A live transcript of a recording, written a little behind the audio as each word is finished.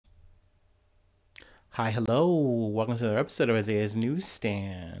Hi, hello. Welcome to another episode of Isaiah's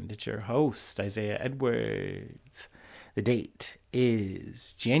Newsstand. It's your host, Isaiah Edwards. The date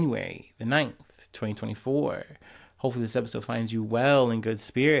is January the 9th, 2024. Hopefully this episode finds you well in good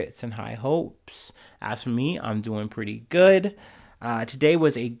spirits and high hopes. As for me, I'm doing pretty good. Today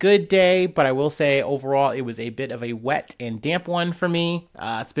was a good day, but I will say overall it was a bit of a wet and damp one for me.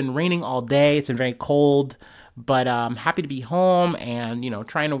 It's been raining all day. It's been very cold. But I'm happy to be home and,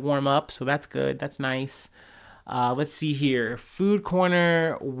 trying to warm up. So that's good. That's nice. Let's see here. Food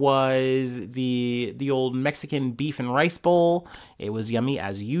corner was the old Mexican beef and rice bowl. It was yummy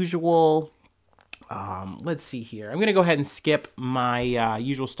as usual. Let's see here. I'm going to go ahead and skip my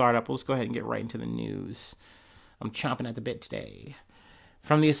usual startup. Let's go ahead and get right into the news. I'm chomping at the bit today.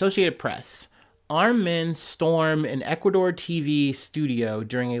 From the Associated Press. Armed men storm an Ecuador TV studio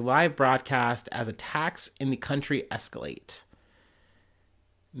during a live broadcast as attacks in the country escalate.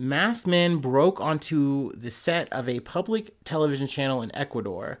 Masked men broke onto the set of a public television channel in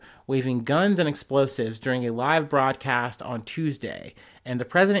Ecuador, waving guns and explosives during a live broadcast on Tuesday, and the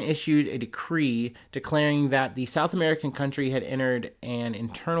president issued a decree declaring that the South American country had entered an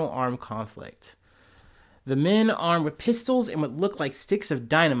internal armed conflict. The men, armed with pistols and what looked like sticks of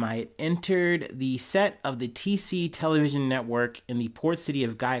dynamite, entered the set of the TC television network in the port city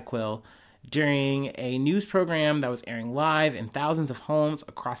of Guayaquil during a news program that was airing live in thousands of homes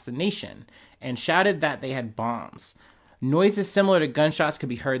across the nation and shouted that they had bombs. Noises similar to gunshots could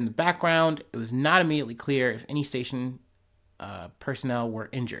be heard in the background. It was not immediately clear if any station personnel were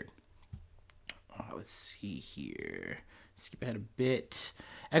injured. Let's see here. Skip ahead a bit.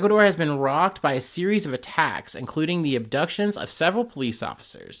 Ecuador has been rocked by a series of attacks, including the abductions of several police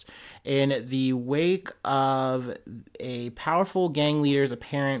officers, in the wake of a powerful gang leader's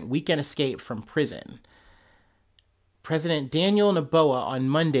apparent weekend escape from prison. President Daniel Noboa on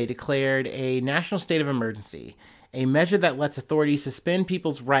Monday declared a national state of emergency, a measure that lets authorities suspend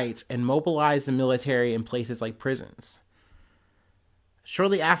people's rights and mobilize the military in places like prisons.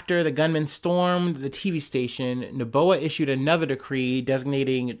 Shortly after the gunmen stormed the TV station, Noboa issued another decree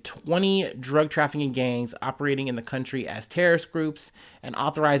designating 20 drug trafficking gangs operating in the country as terrorist groups and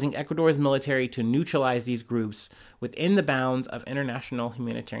authorizing Ecuador's military to neutralize these groups within the bounds of international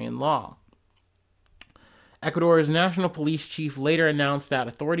humanitarian law. Ecuador's national police chief later announced that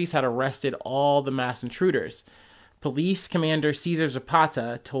authorities had arrested all the mass intruders. Police Commander Cesar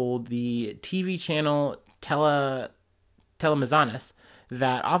Zapata told the TV channel Telemazanas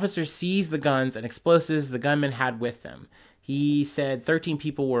that officers seized the guns and explosives the gunmen had with them. He said 13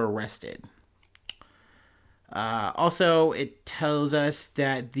 people were arrested. Also, it tells us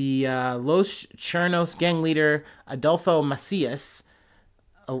that the Los Chernos gang leader Adolfo Macias,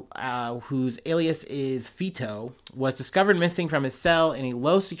 whose alias is Fito, was discovered missing from his cell in a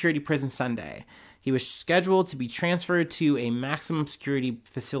low-security prison Sunday. He was scheduled to be transferred to a maximum security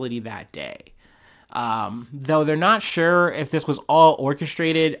facility that day. Though they're not sure if this was all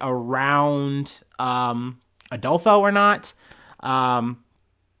orchestrated around Adolfo or not.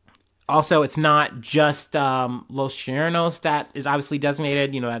 Also, it's not just Los Chernos that is obviously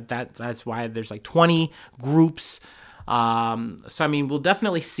designated. That's why there's like 20 groups. We'll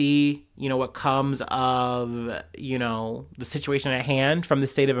definitely see, what comes of, the situation at hand from the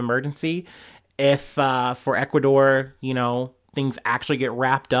state of emergency. If for Ecuador, things actually get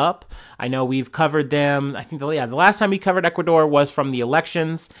wrapped up. I know we've covered them. I think the last time we covered Ecuador was from the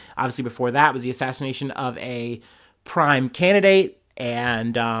elections. Obviously, before that was the assassination of a prime candidate.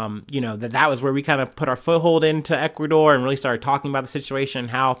 And, that was where we kind of put our foothold into Ecuador and really started talking about the situation and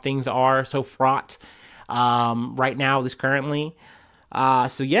how things are so fraught right now, at least currently.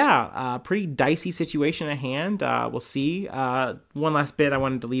 Pretty dicey situation at hand. We'll see. One last bit I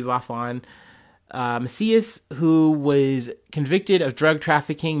wanted to leave off on. Macias, who was convicted of drug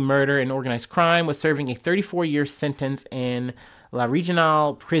trafficking, murder, and organized crime, was serving a 34-year sentence in La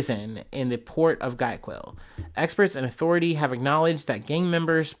Regional prison in the port of Guayaquil. Experts and authority have acknowledged that gang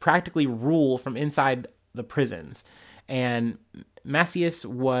members practically rule from inside the prisons, and Macias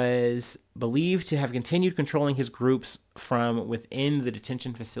was believed to have continued controlling his groups from within the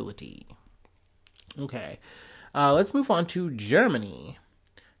detention facility. Okay, let's move on to Germany.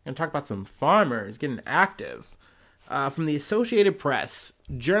 I'm going to talk about some farmers getting active. From the Associated Press,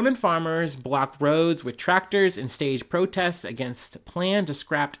 German farmers block roads with tractors and stage protests against plan to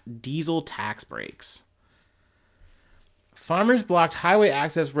scrap diesel tax breaks. Farmers blocked highway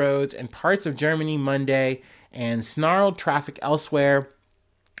access roads in parts of Germany Monday and snarled traffic elsewhere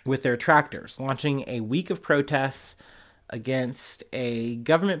with their tractors, launching a week of protests against a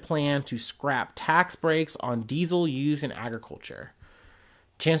government plan to scrap tax breaks on diesel used in agriculture.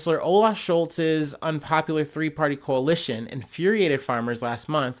 Chancellor Olaf Scholz's unpopular three-party coalition infuriated farmers last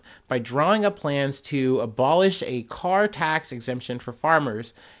month by drawing up plans to abolish a car tax exemption for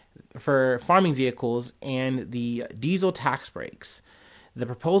farmers for farming vehicles and the diesel tax breaks. The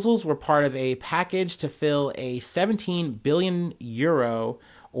proposals were part of a package to fill a 17 billion euro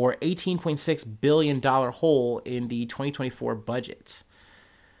or $18.6 billion hole in the 2024 budget.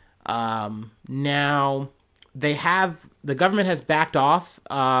 Now, the government has backed off,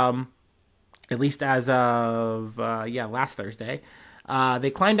 at least as of, last Thursday.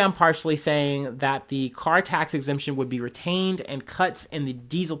 They climbed down partially, saying that the car tax exemption would be retained and cuts in the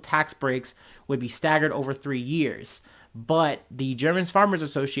diesel tax breaks would be staggered over 3 years. But the German Farmers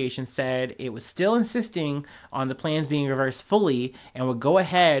Association said it was still insisting on the plans being reversed fully and would go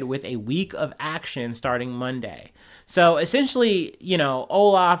ahead with a week of action starting Monday. So essentially,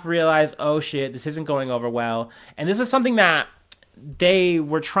 Olaf realized, oh shit, this isn't going over well. And this was something that they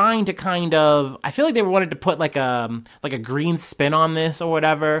were trying to I feel like they wanted to put like a green spin on this or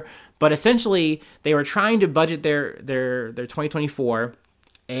whatever. But essentially, they were trying to budget their 2024,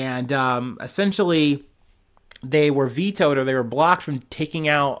 and essentially they were vetoed, or they were blocked from taking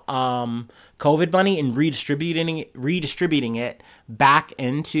out COVID money and redistributing it back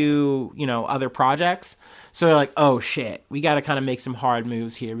into other projects. So they're like, oh shit, we got to kind of make some hard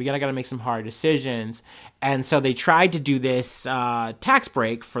moves here. We got to make some hard decisions. And so they tried to do this tax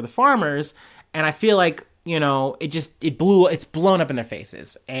break for the farmers, and I feel like it's blown up in their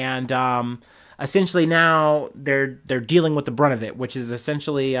faces. And essentially now they're dealing with the brunt of it, which is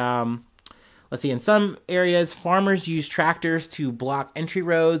essentially let's see, in some areas, farmers used tractors to block entry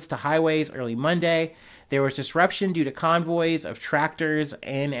roads to highways early Monday. There was disruption due to convoys of tractors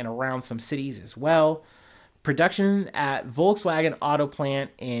in and around some cities as well. Production at Volkswagen auto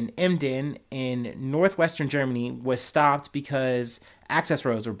plant in Emden in northwestern Germany was stopped because access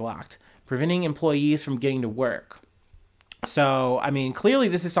roads were blocked, preventing employees from getting to work. So, I mean, clearly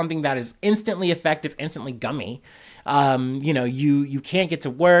this is something that is instantly effective, instantly gummy. You can't get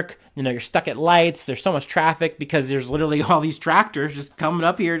to work. You're stuck at lights. There's so much traffic because there's literally all these tractors just coming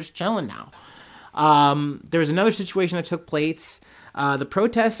up here, just chilling now. There was another situation that took place. The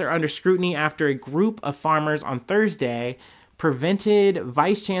protests are under scrutiny after a group of farmers on Thursday prevented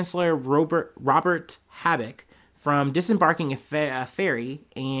Vice Chancellor Robert Habeck from disembarking a ferry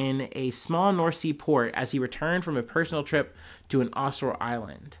in a small North Sea port as he returned from a personal trip to an offshore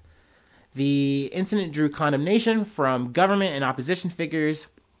island. The incident drew condemnation from government and opposition figures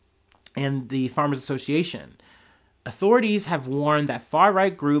and the Farmers Association. Authorities have warned that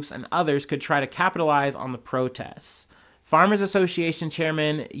far-right groups and others could try to capitalize on the protests. Farmers Association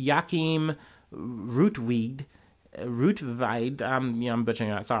Chairman Joachim Rootweid, I'm butchering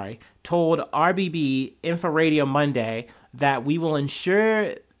that, sorry, told RBB Inforadio Monday that we will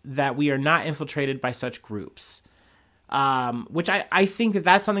ensure that we are not infiltrated by such groups. Which I think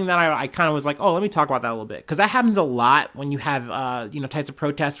that's something that I kind of was like, oh, let me talk about that a little bit. Because that happens a lot when you have, types of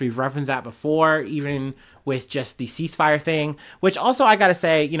protests. We've referenced that before, even with just the ceasefire thing, which also I got to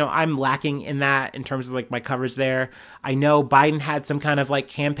say, I'm lacking in that in terms of like my coverage there. I know Biden had some kind of like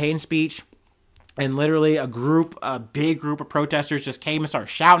campaign speech, and literally a big group of protesters just came and started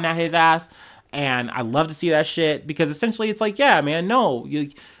shouting at his ass. And I love to see that shit, because essentially it's like, yeah, man, no,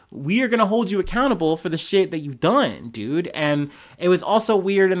 we are going to hold you accountable for the shit that you've done, dude. And it was also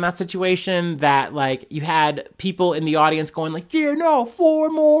weird in that situation that, like, you had people in the audience going like, yeah, no, 4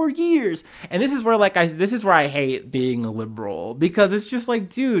 more years. And this is where, this is where I hate being a liberal, because it's just like,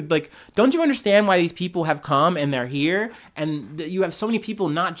 dude, like, don't you understand why these people have come and they're here? And you have so many people,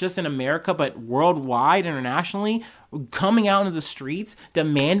 not just in America, but worldwide, internationally, coming out into the streets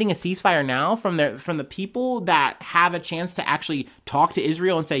demanding a ceasefire now from the people that have a chance to actually talk to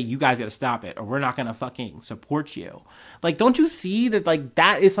Israel and say, you guys got to stop it or we're not going to fucking support you. Like, don't you see that, like,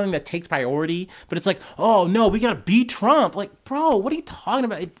 that is something that takes priority? But it's like, oh no, we got to beat Trump. Like, bro, what are you talking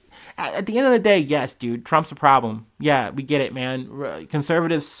about? At the end of the day, yes, dude, Trump's a problem. Yeah, we get it, man.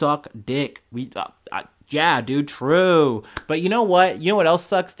 Conservatives suck dick. Yeah, dude, true. But you know what? You know what else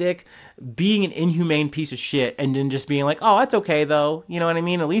sucks dick? Being an inhumane piece of shit and then just being like, oh, that's okay, though. You know what I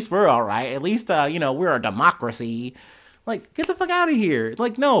mean? At least we're all right. At least, we're a democracy. Like, get the fuck out of here.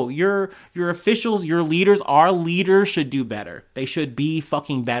 Like, no, your officials, your leaders, our leaders should do better. They should be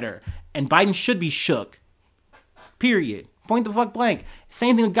fucking better. And Biden should be shook. Period. Point the fuck blank.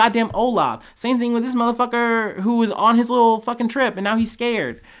 Same thing with goddamn Olaf. Same thing with this motherfucker who was on his little fucking trip and now he's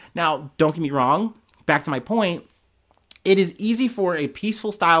scared. Now, don't get me wrong. Back to my point, it is easy for a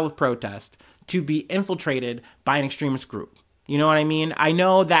peaceful style of protest to be infiltrated by an extremist group. You know what I mean? I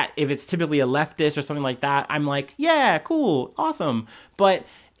know that if it's typically a leftist or something like that, I'm like, yeah, cool, awesome. But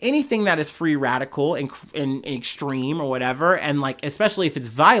anything that is free radical and extreme or whatever, and like, especially if it's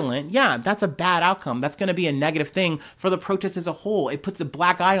violent, yeah, that's a bad outcome. That's going to be a negative thing for the protest as a whole. It puts a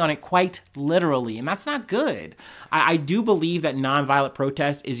black eye on it quite literally, and that's not good. I do believe that nonviolent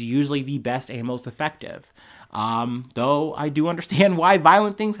protest is usually the best and most effective. Though I do understand why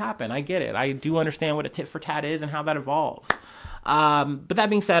violent things happen. I get it. I do understand what a tit for tat is and how that evolves. But that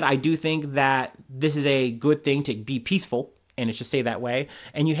being said, I do think that this is a good thing to be peaceful, and it should stay that way.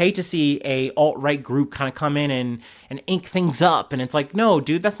 And you hate to see a alt-right group kind of come in and ink things up. And it's like, no,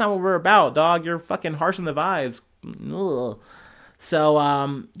 dude, that's not what we're about, dog. You're fucking harsh on the vibes. Ugh. So,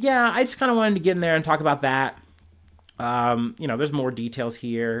 yeah, I just kind of wanted to get in there and talk about that. There's more details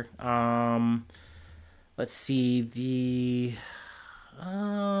here. Let's see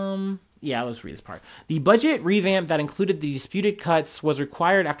let's read this part. The budget revamp that included the disputed cuts was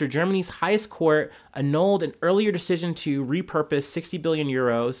required after Germany's highest court annulled an earlier decision to repurpose 60 billion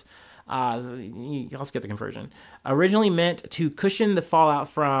euros. Let's get the conversion. Originally meant to cushion the fallout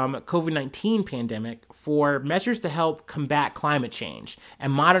from COVID-19 pandemic for measures to help combat climate change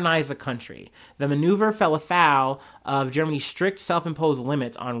and modernize the country. The maneuver fell afoul of Germany's strict self-imposed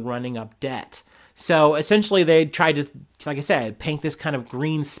limits on running up debt. So essentially they tried to, like I said, paint this kind of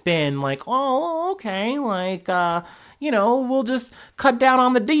green spin like, oh, okay, like, we'll just cut down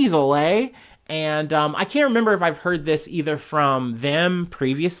on the diesel, eh? And I can't remember if I've heard this either from them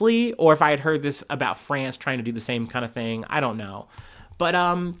previously or if I had heard this about France trying to do the same kind of thing. I don't know. But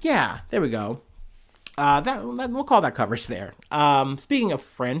yeah, there we go. That we'll call that coverage there. Speaking of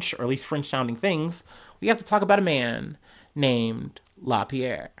French, or at least French-sounding things, we have to talk about a man named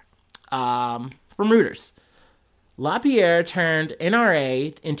LaPierre. From Reuters. LaPierre turned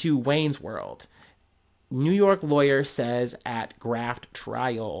NRA into Wayne's World. New York lawyer says at graft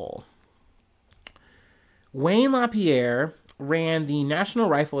trial. Wayne LaPierre ran the National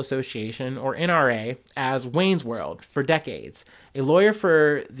Rifle Association, or NRA, as Wayne's World for decades. A lawyer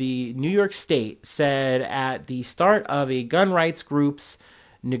for the New York State said at the start of a gun rights group's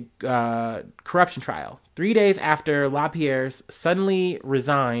corruption trial, 3 days after LaPierre suddenly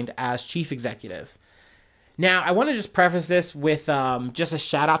resigned as chief executive. Now, I want to just preface this with just a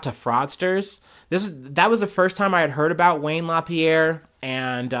shout out to fraudsters. That was the first time I had heard about Wayne LaPierre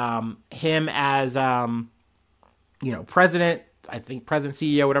and him as president, I think president,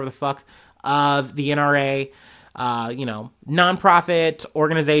 CEO, whatever the fuck, of the NRA, nonprofit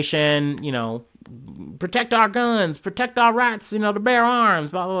organization, protect our guns, protect our rights, to bear arms,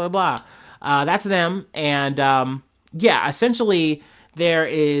 blah, blah, blah, blah. That's them. And essentially there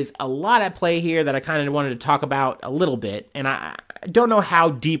is a lot at play here that I kind of wanted to talk about a little bit. And I don't know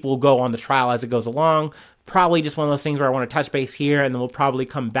how deep we'll go on the trial as it goes along. Probably just one of those things where I want to touch base here and then we'll probably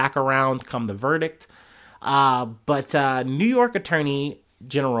come back around come the verdict. But New York Attorney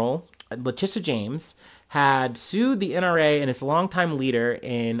General Letitia James had sued the NRA and its longtime leader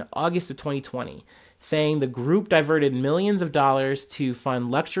in August of 2020, saying the group diverted millions of dollars to fund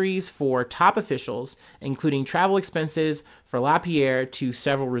luxuries for top officials, including travel expenses for LaPierre to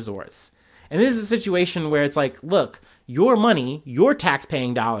several resorts. And this is a situation where it's like, look, your money, your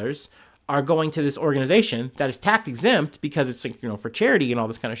tax-paying dollars are going to this organization that is tax exempt because it's, for charity and all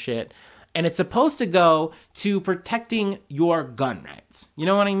this kind of shit. And it's supposed to go to protecting your gun rights. You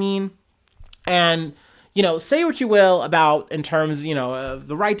know what I mean? And, say what you will about in terms, of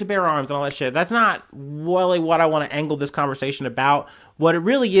the right to bear arms and all that shit. That's not really what I want to angle this conversation about. What it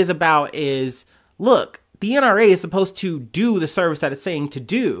really is about is, look, the NRA is supposed to do the service that it's saying to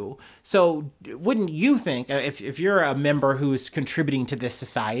do. So wouldn't you think, if you're a member who's contributing to this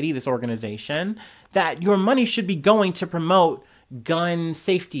society, this organization, that your money should be going to promote gun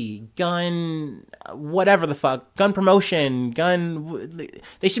safety, gun whatever the fuck, gun promotion,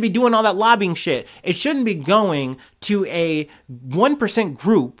 they should be doing all that lobbying shit. It shouldn't be going to a 1%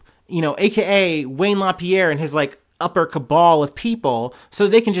 group, aka Wayne LaPierre and his upper cabal of people, so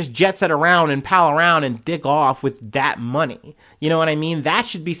they can just jet set around and pal around and dick off with that money. You know what I mean? That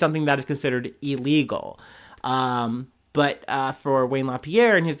should be something that is considered illegal. But for Wayne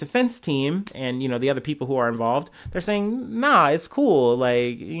LaPierre and his defense team and, the other people who are involved, they're saying, nah, it's cool.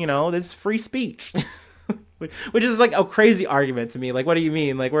 This is free speech. Which is a crazy argument to me. What do you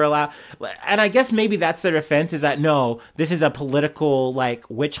mean? We're allowed. And I guess maybe that's their defense, is that, no, this is a political,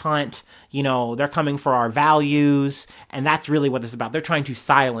 witch hunt. They're coming for our values. And that's really what this is about. They're trying to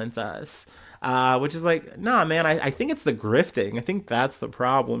silence us. Which is nah, man, I think it's the grifting. I think that's the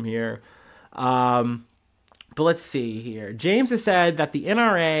problem here. But let's see here. James has said that the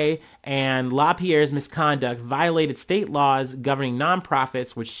NRA and LaPierre's misconduct violated state laws governing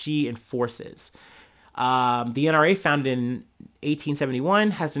nonprofits, which she enforces. The NRA, founded in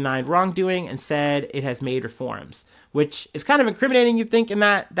 1871, has denied wrongdoing and said it has made reforms, which is kind of incriminating, you think, in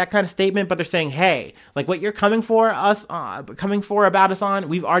that kind of statement. But they're saying, hey, like what you're coming for about us on,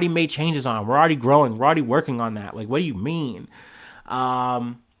 we've already made changes on. We're already growing. We're already working on that. Like, what do you mean?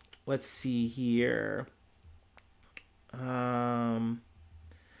 Let's see here.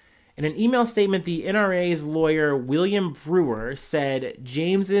 In an email statement, the NRA's lawyer, William Brewer, said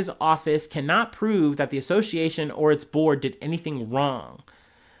James's office cannot prove that the association or its board did anything wrong,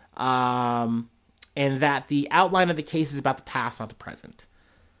 and that the outline of the case is about the past, not the present.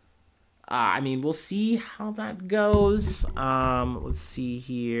 I mean, we'll see how that goes. Let's see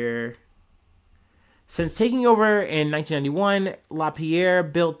here. Since taking over in 1991, LaPierre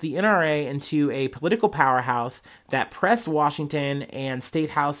built the NRA into a political powerhouse that pressed Washington and state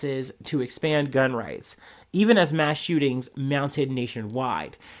houses to expand gun rights, even as mass shootings mounted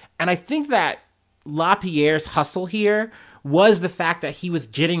nationwide. And I think that LaPierre's hustle here was the fact that he was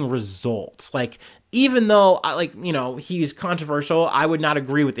getting results. Like, even though, he's controversial, I would not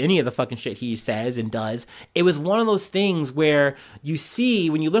agree with any of the fucking shit he says and does. It was one of those things where you see,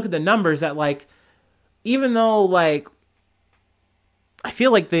 when you look at the numbers, that, like, even though, like, I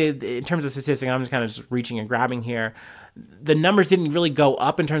feel like in terms of statistics, I'm just kind of just reaching and grabbing here, the numbers didn't really go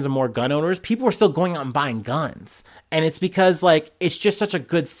up in terms of more gun owners. People were still going out and buying guns. And it's because, like, it's just such a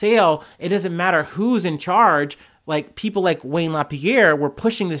good sale. It doesn't matter who's in charge. Like, people like Wayne LaPierre were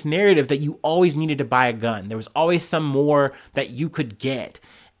pushing this narrative that you always needed to buy a gun. There was always some more that you could get.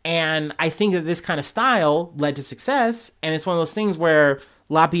 And I think that this kind of style led to success. And it's one of those things where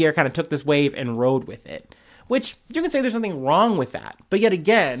LaPierre kind of took this wave and rode with it, which you can say there's nothing wrong with that. But yet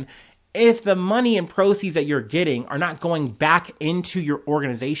again, if the money and proceeds that you're getting are not going back into your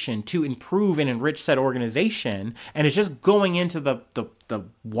organization to improve and enrich said organization, and it's just going into the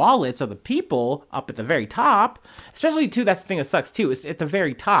wallets of the people up at the very top, especially too, that's the thing that sucks too, is at the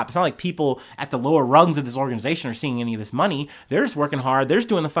very top. It's not like people at the lower rungs of this organization are seeing any of this money. They're just working hard. They're just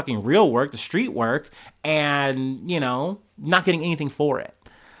doing the fucking real work, the street work, and, not getting anything for it.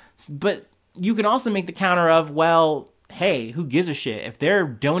 But you can also make the counter of, well, hey, who gives a shit? If they're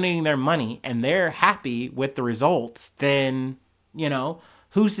donating their money and they're happy with the results, then,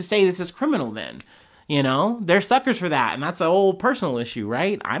 who's to say this is criminal then? They're suckers for that. And that's a whole personal issue,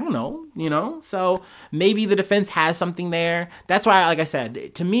 right? I don't know, So maybe the defense has something there. That's why, like I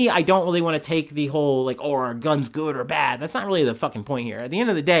said, to me, I don't really want to take the whole, like, oh, are guns good or bad? That's not really the fucking point here. At the end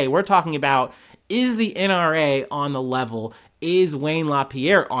of the day, we're talking about, is the NRA on the level? Is Wayne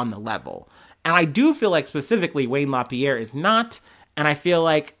LaPierre on the level? And I do feel like specifically Wayne LaPierre is not. And I feel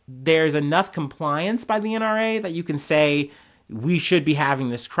like there's enough compliance by the NRA that you can say we should be having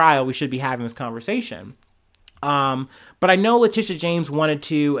this trial. We should be having this conversation. But I know Letitia James wanted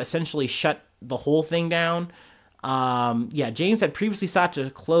to essentially shut the whole thing down. James had previously sought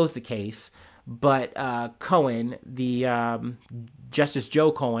to close the case, but Cohen, the Justice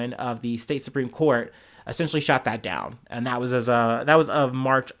Joe Cohen of the state Supreme Court, essentially shot that down, and that was of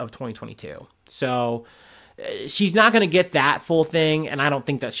March of 2022. So she's not going to get that full thing, and I don't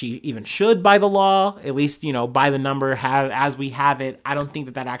think that she even should by the law, at least, by the number as we have it. I don't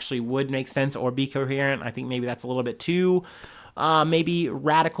think that actually would make sense or be coherent. I think maybe that's a little bit too maybe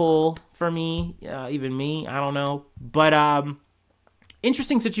radical for me, even me. I don't know, but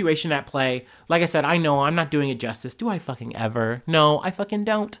interesting situation at play. Like I said, I know I'm not doing it justice. Do I fucking ever? No, I fucking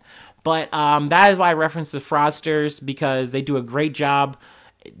don't. But that is why I reference the fraudsters, because they do a great job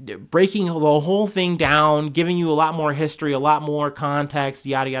breaking the whole thing down, giving you a lot more history, a lot more context,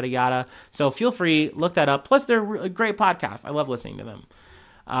 yada, yada, yada. So feel free, look that up. Plus, they're a great podcast. I love listening to them.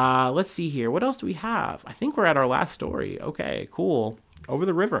 Let's see here. What else do we have? I think we're at our last story. Okay, cool. Over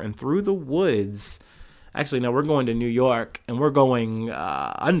the river and through the woods. Actually, no, we're going to New York, and we're going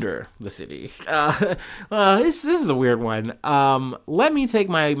under the city. This is a weird one. Let me take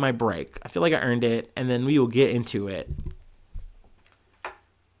my break. I feel like I earned it, and then we will get into it.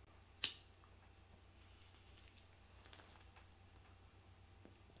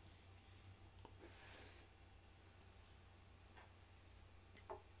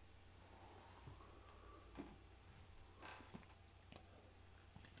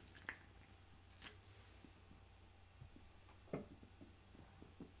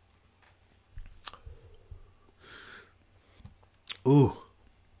 Ooh.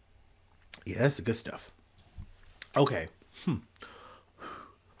 Yeah, that's the good stuff. Okay.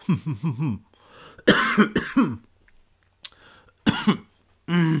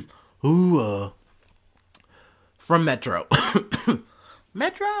 Ooh, from Metro.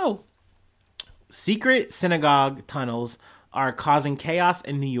 Metro. Secret synagogue tunnels are causing chaos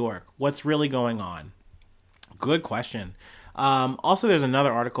in New York. What's really going on? Good question. Also, there's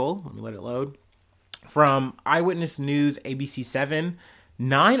another article. Let me let it load. From Eyewitness News, ABC 7.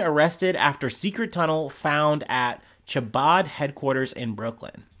 9 arrested after secret tunnel found at Chabad headquarters in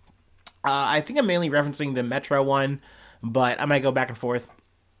Brooklyn. I think I'm mainly referencing the Metro one, but I might go back and forth.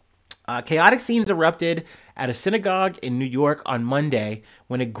 Chaotic scenes erupted at a synagogue in New York on Monday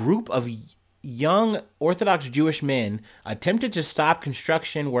when a group of young Orthodox Jewish men attempted to stop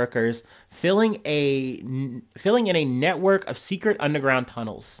construction workers filling in a network of secret underground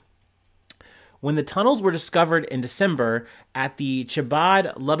tunnels. When the tunnels were discovered in December at the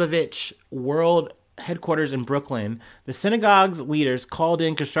Chabad Lubavitch World headquarters in Brooklyn, the synagogue's leaders called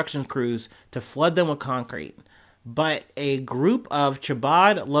in construction crews to flood them with concrete. But a group of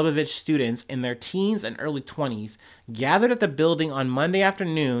Chabad Lubavitch students in their teens and early 20s gathered at the building on Monday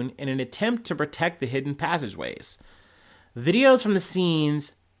afternoon in an attempt to protect the hidden passageways. Videos from the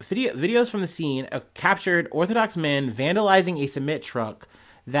scene captured Orthodox men vandalizing a cement truck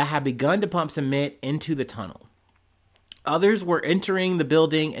that had begun to pump cement into the tunnel. Others were entering the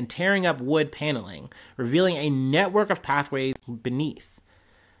building and tearing up wood paneling, revealing a network of pathways beneath.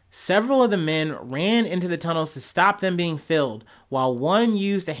 Several of the men ran into the tunnels to stop them being filled, while one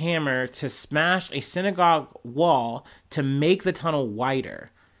used a hammer to smash a synagogue wall to make the tunnel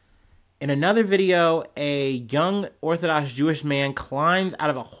wider. In another video, a young Orthodox Jewish man climbs out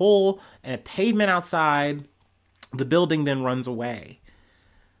of a hole in a pavement outside the building, then runs away.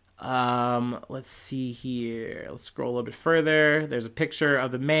 Let's see here. Let's scroll a little bit further. There's a picture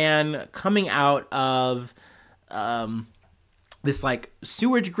of the man coming out of this like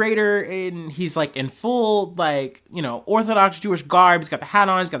sewage grater, and he's like in full like, you know, Orthodox Jewish garb. He's got the hat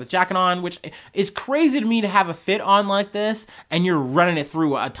on, he's got the jacket on, which is crazy to me to have a fit on like this, and you're running it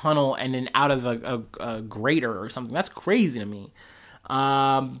through a tunnel and then out of a grater or something. That's crazy to me.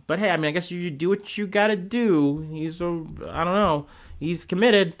 But hey, I mean, I guess you do what you gotta do. I don't know. He's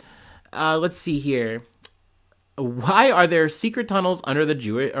committed. Let's see here. Why are there secret tunnels under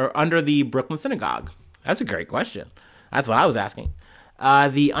the Brooklyn synagogue? That's a great question. That's what I was asking.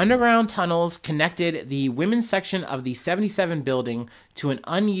 The underground tunnels connected the women's section of the 77 building to an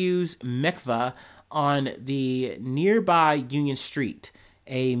unused mikveh on the nearby Union Street.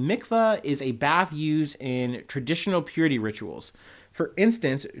 A mikveh is a bath used in traditional purity rituals. For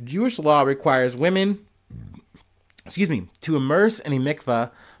instance, Jewish law requires women, to immerse in a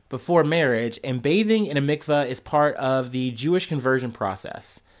mikveh before marriage, and bathing in a mikveh is part of the Jewish conversion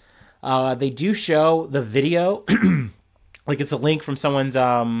process. They do show the video, like it's a link from someone's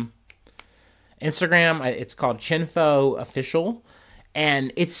Instagram. It's called Chinfo Official,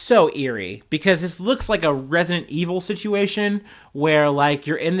 and it's so eerie because this looks like a Resident Evil situation where like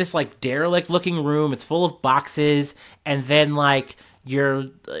you're in this like derelict looking room. It's full of boxes, and then like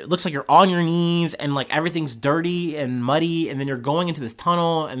it looks like you're on your knees and like everything's dirty and muddy, and then you're going into this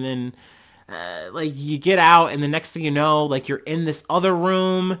tunnel, and then like you get out, and the next thing you know, like you're in this other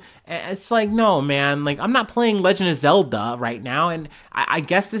room. And it's like, no, man, like I'm not playing Legend of Zelda right now. And I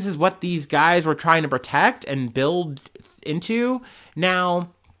guess this is what these guys were trying to protect and build into. Now,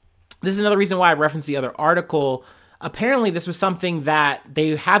 this is another reason why I referenced the other article. Apparently this was something that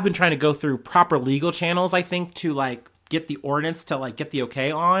they have been trying to go through proper legal channels, I think, to like get the ordinance to like get the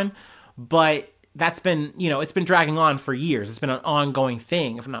okay on, but that's been, you know, it's been dragging on for years. It's been an ongoing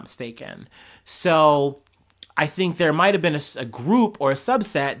thing, if I'm not mistaken. So I think there might have been a group or a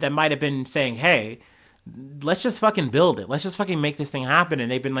subset that might have been saying, hey, let's just fucking build it. Let's just fucking make this thing happen. And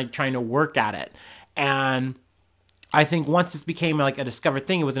they've been like trying to work at it. And I think once this became like a discovered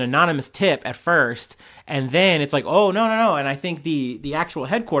thing, it was an anonymous tip at first, and then it's like, oh, no. And I think the actual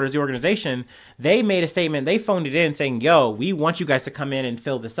headquarters, the organization, they made a statement. They phoned it in saying, yo, we want you guys to come in and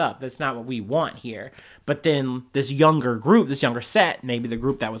fill this up. That's not what we want here. But then this younger group, this younger set, maybe the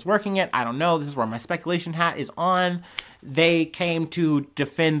group that was working it, I don't know. This is where my speculation hat is on. They came to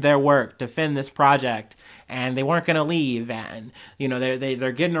defend their work, defend this project. And they weren't gonna leave, and you know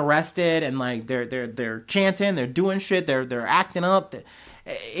they're getting arrested, and like they're chanting, they're doing shit, they're acting up.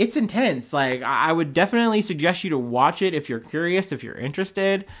 It's intense. Like I would definitely suggest you to watch it if you're curious, if you're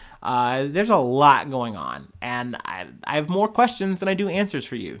interested. There's a lot going on, and I have more questions than I do answers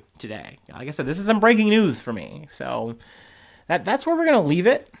for you today. Like I said, this is some breaking news for me, so that's where we're gonna leave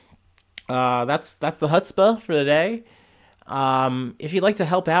it. That's the chutzpah for the day. If you'd like to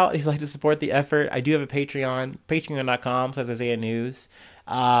help out, if you'd like to support the effort, I do have a Patreon, patreon.com/Isaiah News.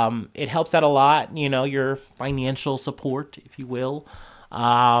 It helps out a lot, you know, your financial support, if you will,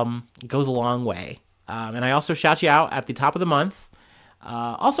 goes a long way. And I also shout you out at the top of the month.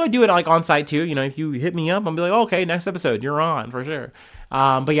 Also, I do it like on site too. You know, if you hit me up, I'll be like, oh, okay, next episode, you're on for sure.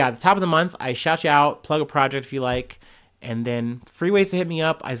 But yeah, at the top of the month, I shout you out, plug a project if you like. And then free ways to hit me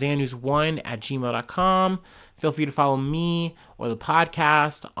up, isaiahnews1@gmail.com. Feel free to follow me or the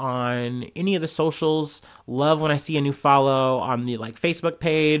podcast on any of the socials. Love when I see a new follow on the like Facebook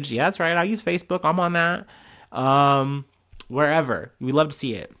page. Yeah, that's right. I use Facebook. I'm on that. Wherever. We love to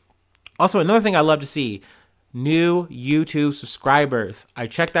see it. Also, another thing I love to see, new YouTube subscribers. I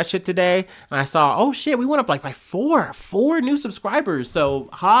checked that shit today and I saw, oh shit, we went up like by four new subscribers. So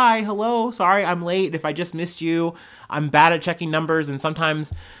hi, hello, sorry I'm late if I just missed you. I'm bad at checking numbers and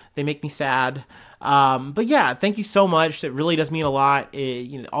sometimes they make me sad. But yeah, thank you so much. It really does mean a lot.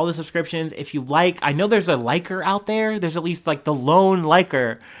 You know, all the subscriptions. If you like, I know there's a liker out there. There's at least like the lone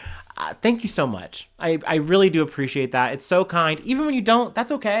liker. Thank you so much. I really do appreciate that. It's so kind. Even when you don't,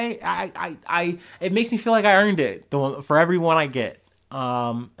 that's okay. It makes me feel like I earned it for every one I get.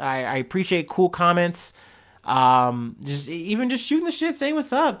 I appreciate cool comments. Just shooting the shit, saying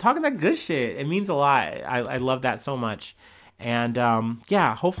what's up, talking that good shit. It means a lot. I love that so much. And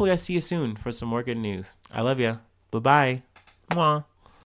yeah, hopefully I see you soon for some more good news. I love you. Bye-bye. Mwah.